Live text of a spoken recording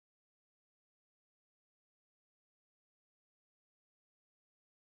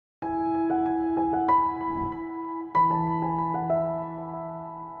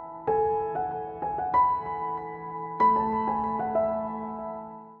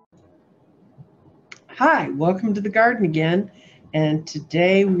Hi, welcome to the garden again. And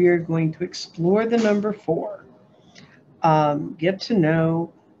today we are going to explore the number 4. Get to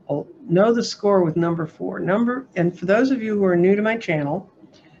know the score with number 4. And for those of you who are new to my channel,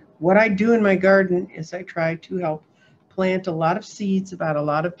 what I do in my garden is I try to help plant a lot of seeds about a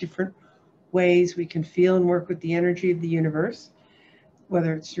lot of different ways we can feel and work with the energy of the universe,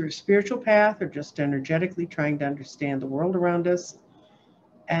 whether it's through a spiritual path or just energetically trying to understand the world around us.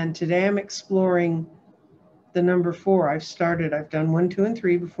 And today I'm exploring the number 4. I've done 1, 2, and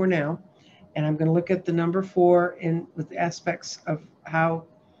 3 before now, and I'm going to look at the number 4 with aspects of how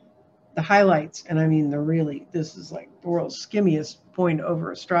the highlights, and I mean this is like the world's skimmiest point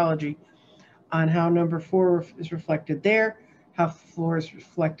over astrology, on how number 4 is reflected there, how 4 is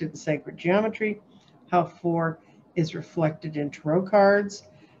reflected in sacred geometry, how 4 is reflected in tarot cards,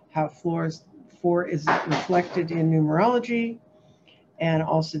 how 4 is reflected in numerology, and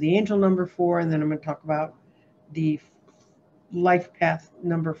also the angel number 4, and then I'm going to talk about the life path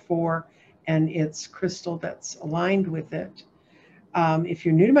number 4 and its crystal that's aligned with it. If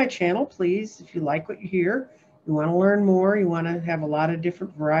you're new to my channel, please, if you like what you hear, you want to learn more, you want to have a lot of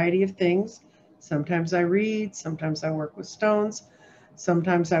different variety of things. Sometimes I read, sometimes I work with stones,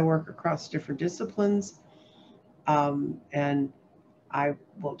 sometimes I work across different disciplines. And I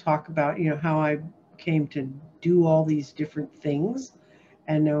will talk about, how I came to do all these different things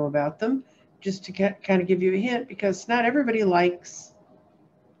and know about them, just to kind of give you a hint, because not everybody likes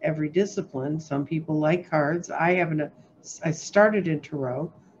every discipline. Some people like cards. I started in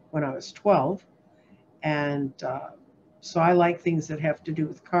tarot when I was 12, and so I like things that have to do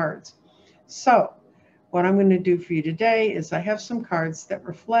with cards. So what I'm going to do for you today is I have some cards that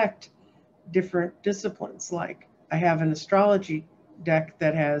reflect different disciplines. Like I have an astrology deck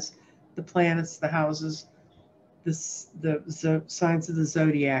that has the planets, the houses, the signs of the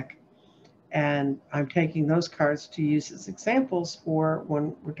zodiac, and I'm taking those cards to use as examples for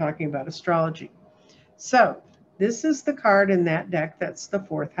when we're talking about astrology. So this is the card in that deck that's the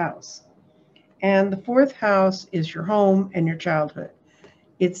 4th house. And the 4th house is your home and your childhood.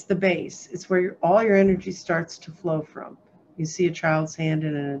 It's the base. It's where all your energy starts to flow from. You see a child's hand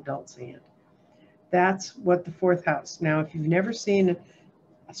and an adult's hand. That's what the 4th house. Now, if you've never seen an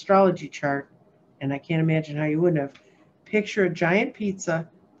astrology chart, and I can't imagine how you wouldn't have, picture a giant pizza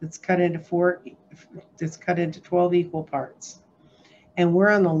that's cut into 12 equal parts. And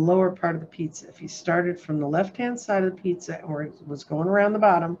we're on the lower part of the pizza. If you started from the left-hand side of the pizza or it was going around the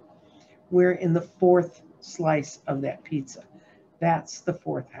bottom, we're in the 4th slice of that pizza. That's the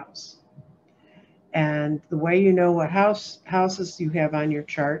 4th house. And the way you know what houses you have on your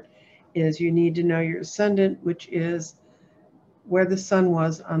chart is you need to know your ascendant, which is where the sun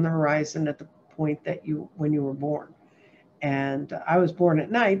was on the horizon at the point when you were born. And I was born at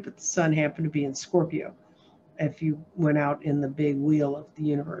night, but the sun happened to be in Scorpio. If you went out in the big wheel of the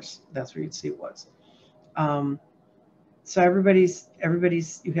universe, that's where you'd see it was. So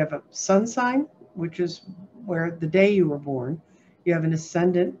you have a sun sign, which is where the day you were born. You have an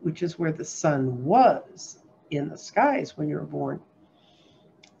ascendant, which is where the sun was in the skies when you were born.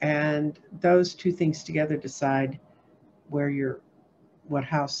 And those two things together decide what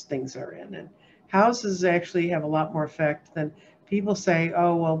house things are in. And houses actually have a lot more effect than people say,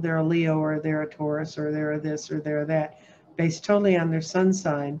 oh, well, they're a Leo or they're a Taurus or they're this or they're that, based totally on their sun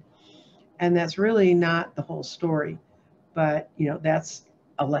sign. And that's really not the whole story. But, that's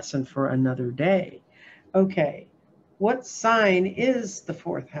a lesson for another day. Okay, what sign is the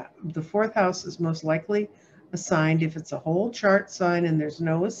 4th house? The 4th house is most likely assigned if it's a whole chart sign and there's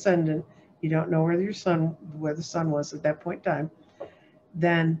no ascendant, you don't know where the sun was at that point in time,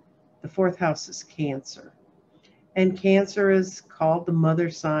 then the 4th house is Cancer. And Cancer is called the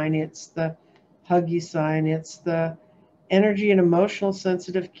mother sign. It's the huggy sign. It's the energy and emotional,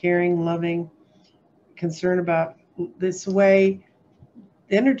 sensitive, caring, loving, concern about this way.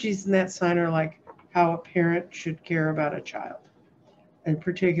 The energies in that sign are like how a parent should care about a child. In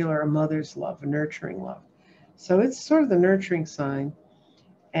particular, a mother's love, a nurturing love. So it's sort of the nurturing sign.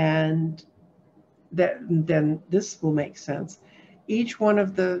 And then this will make sense. Each one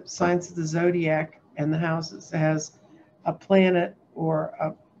of the signs of the zodiac and the houses has a planet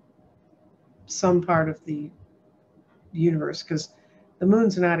or some part of the universe, because the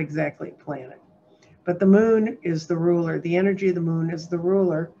moon's not exactly a planet, but the moon is the ruler. The energy of the moon is the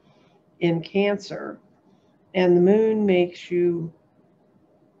ruler in Cancer, and the moon it's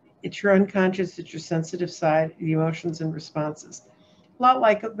your unconscious, it's your sensitive side, the emotions and responses. A lot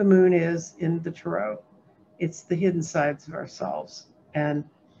like the moon is in the tarot. It's the hidden sides of ourselves. And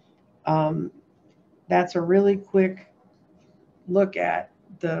that's a really quick look at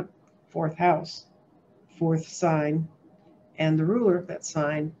the 4th house. fourth sign, and the ruler of that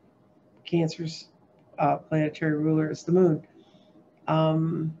sign, Cancer's planetary ruler, is the moon.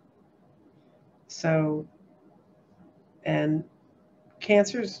 So, and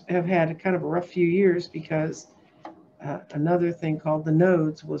Cancers have had a kind of a rough few years because another thing called the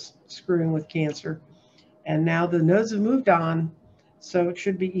nodes was screwing with Cancer. And now the nodes have moved on, so it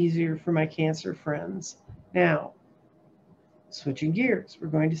should be easier for my Cancer friends. Now, switching gears, we're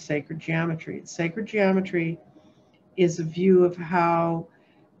going to sacred geometry. Sacred geometry is a view of how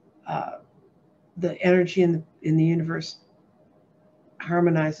the energy in the universe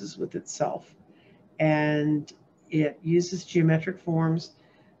harmonizes with itself. And it uses geometric forms.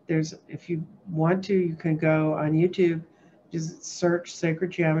 If you want to, you can go on YouTube, just search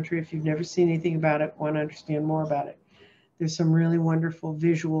sacred geometry. If you've never seen anything about it, want to understand more about it. There's some really wonderful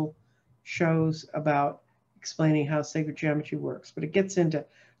visual shows about explaining how sacred geometry works, but it gets into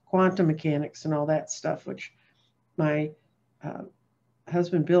quantum mechanics and all that stuff, which my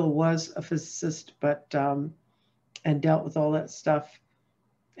husband Bill was a physicist, but and dealt with all that stuff,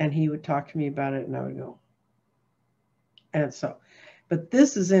 and he would talk to me about it, and I would go. And so, but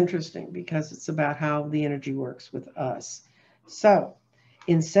this is interesting because it's about how the energy works with us. So,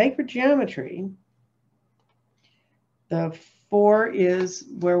 in sacred geometry, the 4 is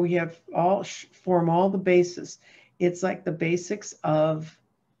where we have form all the bases. It's like the basics of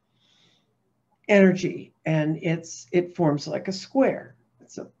energy, and it forms like a square.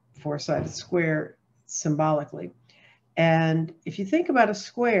 It's a 4-sided square symbolically. And if you think about a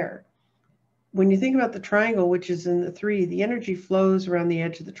square, when you think about the triangle, which is in the 3, the energy flows around the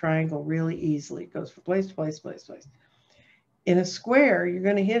edge of the triangle really easily. It goes from place to place, place to place. In a square, you're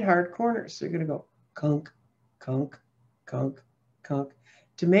going to hit hard corners. So you're going to go kunk, kunk, kunk, kunk.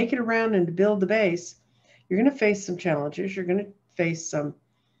 To make it around and to build the base, you're going to face some challenges. You're going to face some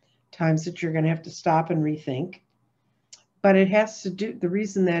times that you're going to have to stop and rethink. But it has to do, the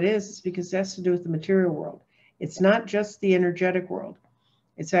reason that is because it has to do with the material world. It's not just the energetic world.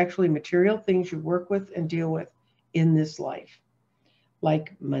 It's actually material things you work with and deal with in this life,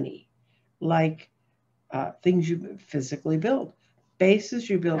 like money, like things you physically build, bases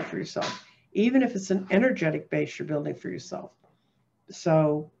you build for yourself, even if it's an energetic base you're building for yourself.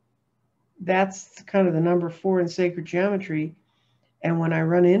 So that's kind of the number 4 in sacred geometry. And when I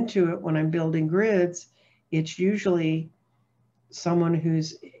run into it, when I'm building grids, it's usually someone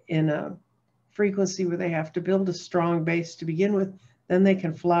who's in a frequency where they have to build a strong base to begin with. Then they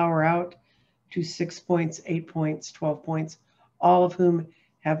can flower out to 6 points, 8 points, 12 points, all of whom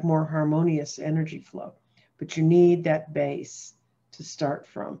have more harmonious energy flow. But you need that base to start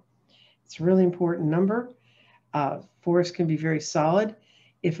from. It's a really important number. 4s can be very solid.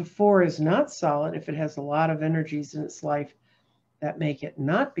 If a 4 is not solid, if it has a lot of energies in its life that make it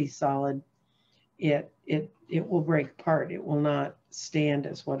not be solid, it will break apart. It will not stand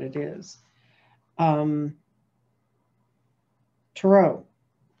as what it is. Tarot.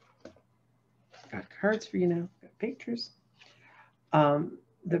 Got cards for you now. Got pictures.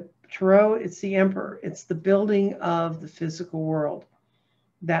 The Tarot, it's the Emperor. It's the building of the physical world.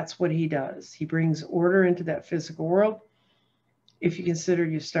 That's what he does. He brings order into that physical world. If you consider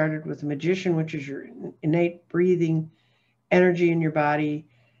you started with a Magician, which is your innate breathing energy in your body.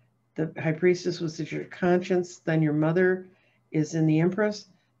 The High Priestess was your conscience. Then your Mother is in the Empress.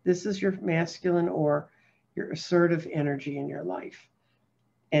 This is your masculine or your assertive energy in your life.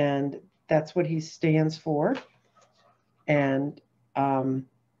 And that's what he stands for. And then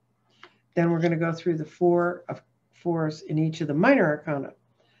we're going to go through the 4 of 4s in each of the minor arcana.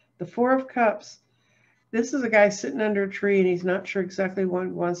 The 4 of Cups, this is a guy sitting under a tree and he's not sure exactly what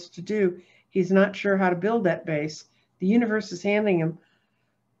he wants to do. He's not sure how to build that base. The universe is handing him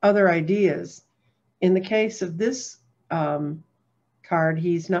other ideas. In the case of this card,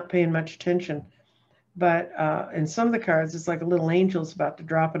 he's not paying much attention. But in some of the cards, it's like a little angel's about to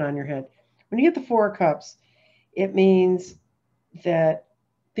drop it on your head. When you get the 4 of Cups, it means that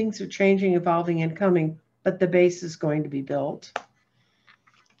things are changing, evolving, and coming, but the base is going to be built.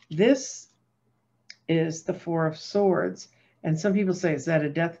 This is the 4 of Swords. And some people say, is that a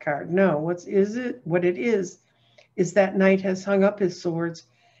death card? No, what it is that knight has hung up his swords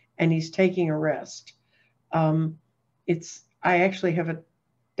and he's taking a rest. I actually have a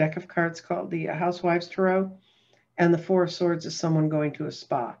deck of cards called the Housewives Tarot, and the 4 of Swords is someone going to a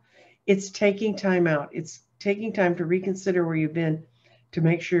spa. It's taking time out. It's taking time to reconsider where you've been to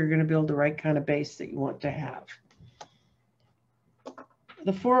make sure you're going to build the right kind of base that you want to have.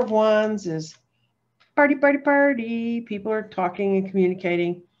 The 4 of Wands is party, party, party. People are talking and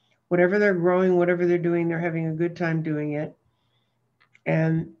communicating. Whatever they're growing, whatever they're doing, they're having a good time doing it.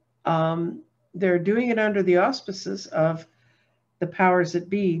 And they're doing it under the auspices of the powers that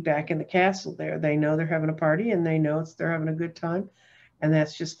be back in the castle there. They know they're having a party and they know they're having a good time, and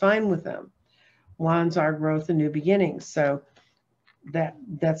that's just fine with them. Wands are growth and new beginnings. So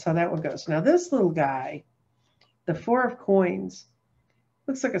that's how that one goes. Now this little guy, the Four of Coins,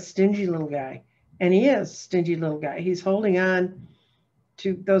 looks like a stingy little guy. And he is a stingy little guy. He's holding on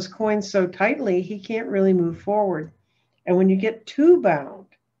to those coins so tightly he can't really move forward. And when you get too bound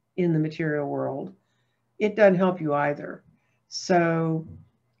in the material world, it doesn't help you either. So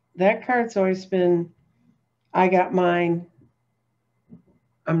that card's always been, I got mine,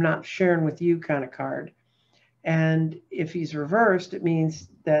 I'm not sharing with you kind of card. And if he's reversed, it means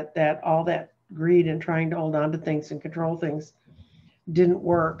that all that greed and trying to hold on to things and control things didn't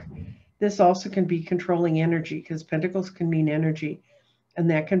work. This also can be controlling energy, because pentacles can mean energy. And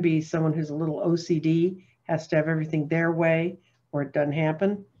that can be someone who's a little OCD, has to have everything their way, or it doesn't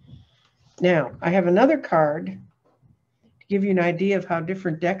happen. Now, I have another card to give you an idea of how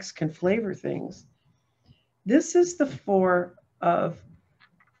different decks can flavor things. This is the Four of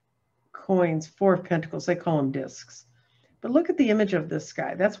Coins, Four of Pentacles. They call them discs. But look at the image of this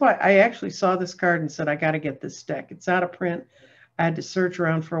guy. That's why I actually saw this card and said, I got to get this deck. It's out of print. I had to search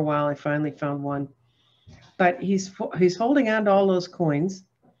around for a while. I finally found one. But he's holding on to all those coins.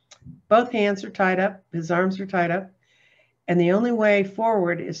 Both hands are tied up. His arms are tied up. And the only way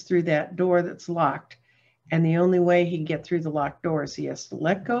forward is through that door that's locked. And the only way he can get through the locked door is he has to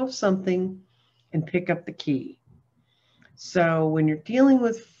let go of something and pick up the key. So when you're dealing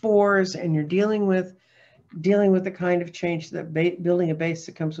with fours and you're dealing with the kind of change, that building a base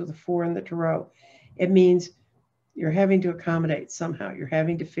that comes with a four in the tarot, it means you're having to accommodate somehow. You're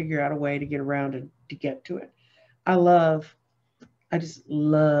having to figure out a way to get around it, to get to it. I just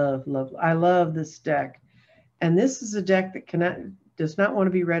love this deck. And this is a deck that does not want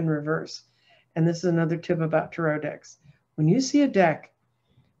to be read in reverse. And this is another tip about tarot decks. When you see a deck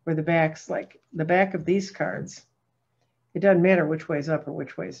where the back's like the back of these cards, it doesn't matter which way's up or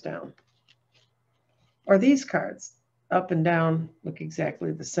which way's down. Or these cards, up and down, look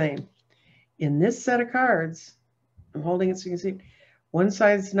exactly the same. In this set of cards, I'm holding it so you can see, one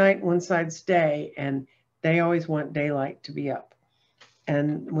side's night, one side's day, and they always want daylight to be up.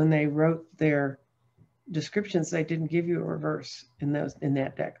 And when they wrote their descriptions, they didn't give you a reverse in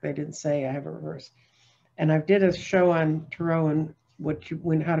that deck. They didn't say I have a reverse. And I did a show on tarot and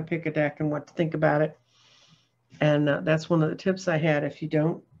how to pick a deck and what to think about it. And that's one of the tips I had. If you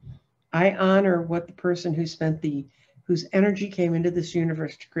don't, I honor what the person whose energy came into this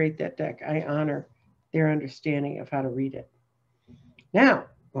universe to create that deck. I honor their understanding of how to read it. Now,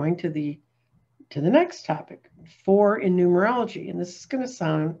 going to the next topic, 4 in numerology. And this is going to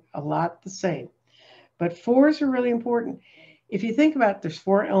sound a lot the same, but 4s are really important. If you think about it, there's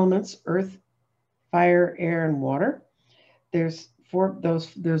 4 elements: earth, fire, air, and water. There's 4,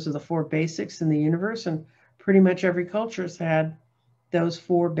 those are the 4 basics in the universe, and pretty much every culture has had those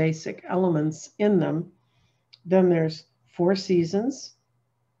 4 basic elements in them. Then there's 4 seasons,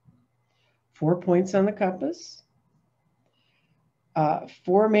 4 points on the compass,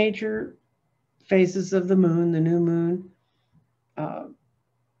 4 major phases of the moon: the new moon,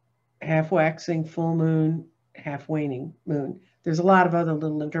 half waxing, full moon, half waning moon. There's a lot of other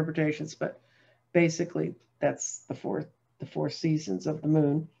little interpretations, but basically that's the 4 seasons of the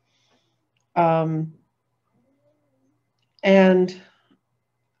moon. It's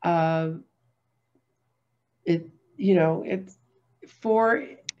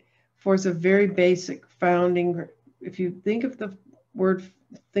 4 is a very basic founding. If you think of the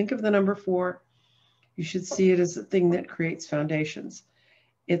number 4, you should see it as a thing that creates foundations.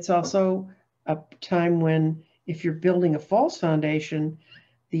 It's also a time when, if you're building a false foundation,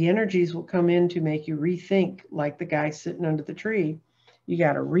 the energies will come in to make you rethink, like the guy sitting under the tree. You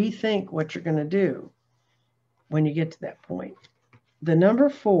got to rethink what you're going to do when you get to that point. The number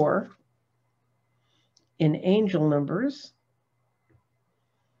 4 in angel numbers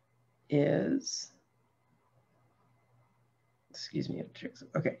is,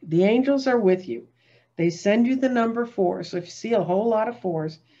 okay, the angels are with you. They send you the number 4. So if you see a whole lot of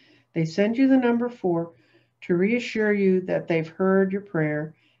 4s, they send you the number 4 to reassure you that they've heard your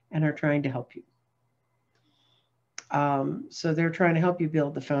prayer and are trying to help you. So they're trying to help you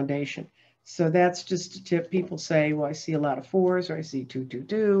build the foundation. So that's just a tip. People say, well, I see a lot of 4s, or I see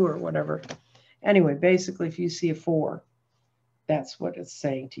 222 or whatever. Anyway, basically, if you see a 4, that's what it's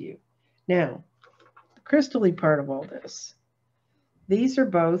saying to you. Now, the crystal-y part of all this, these are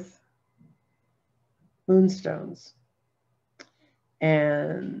both moonstones.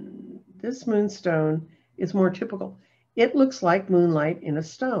 And this moonstone is more typical. It looks like moonlight in a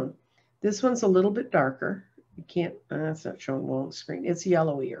stone. This one's a little bit darker. You can't, it's not showing well on the screen. It's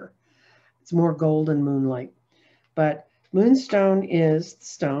yellowier. It's more golden moonlight. But Moonstone is the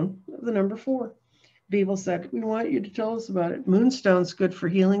stone of the number 4. People said, we want you to tell us about it. Moonstone's good for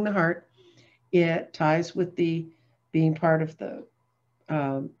healing the heart. It ties with the being part of the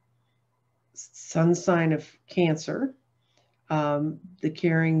sun sign of Cancer, the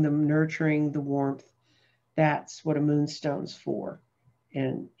caring, the nurturing, the warmth. That's what a moonstone's for.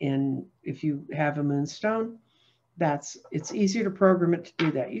 And if you have a moonstone, it's easier to program it to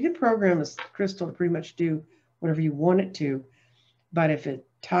do that. You can program a crystal to pretty much do whatever you want it to, but if it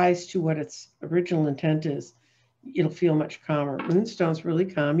ties to what its original intent is, it'll feel much calmer. Moonstones really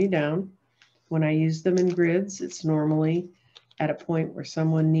calm you down. When I use them in grids, it's normally at a point where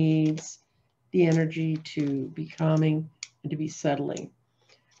someone needs the energy to be calming and to be settling.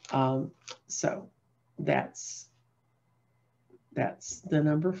 So that's the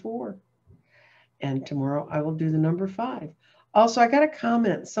number 4. And tomorrow I will do the number 5. Also, I got a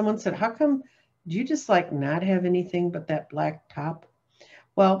comment. Someone said, how come, do you just like not have anything but that black top?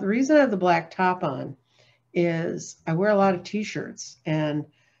 Well, the reason I have the black top on is I wear a lot of t-shirts, and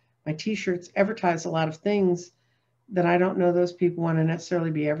my t-shirts advertise a lot of things that I don't know those people want to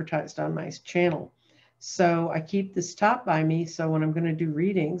necessarily be advertised on my channel. So I keep this top by me, so when I'm going to do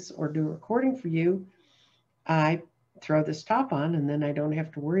readings or do a recording for you, I throw this top on, and then I don't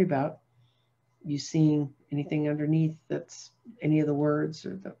have to worry about you seeing anything underneath that's any of the words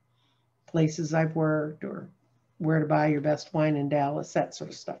or the places I've worked or where to buy your best wine in Dallas, that sort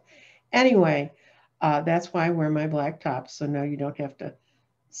of stuff. Anyway, that's why I wear my black top. So no, you don't have to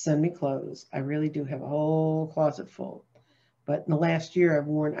send me clothes. I really do have a whole closet full. But in the last year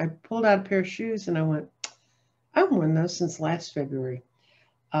I pulled out a pair of shoes and I went, I've worn those since last February.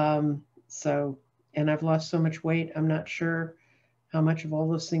 And I've lost so much weight, I'm not sure how much of all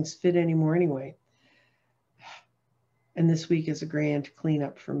those things fit anymore anyway. And this week is a grand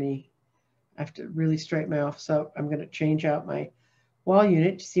cleanup for me. I have to really straighten my office out. I'm going to change out my wall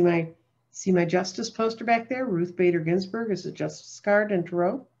unit. See my justice poster back there? Ruth Bader Ginsburg is a justice card in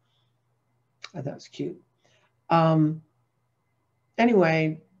tarot. I thought it was cute.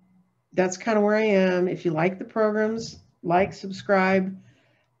 Anyway, that's kind of where I am. If you like the programs, like, subscribe,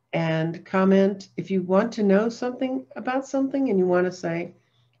 and comment. If you want to know something about something and you want to say,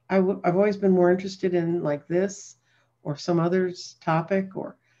 I've always been more interested in like this or some other topic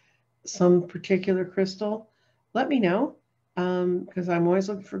or some particular crystal, let me know, because I'm always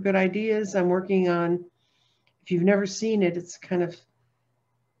looking for good ideas. I'm working on, if you've never seen it, it's kind of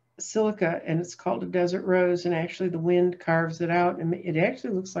silica and it's called a desert rose, and actually the wind carves it out and it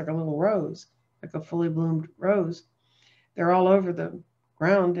actually looks like a little rose, like a fully bloomed rose. They're all over the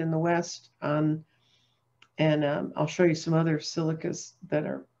ground in the West, and I'll show you some other silicas that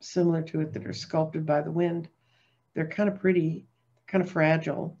are similar to it that are sculpted by the wind. They're kind of pretty, kind of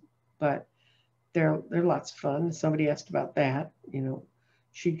fragile, but they're lots of fun. Somebody asked about that. You know,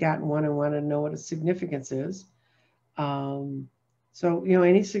 she'd gotten one and wanted to know what its significance is. So, you know,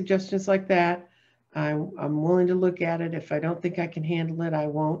 any suggestions like that, I'm willing to look at it. If I don't think I can handle it, I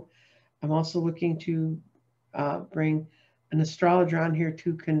won't. I'm also looking to bring an astrologer on here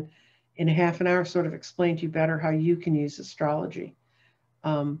who can, in a half an hour, sort of explain to you better how you can use astrology.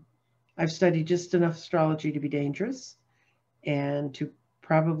 I've studied just enough astrology to be dangerous and to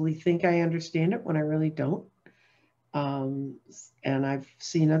probably think I understand it when I really don't. And I've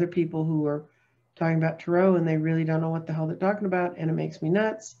seen other people who are talking about tarot and they really don't know what the hell they're talking about, and it makes me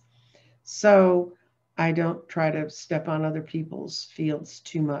nuts. So I don't try to step on other people's fields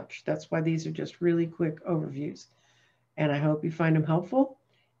too much. That's why these are just really quick overviews. And I hope you find them helpful,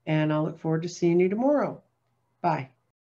 and I'll look forward to seeing you tomorrow. Bye.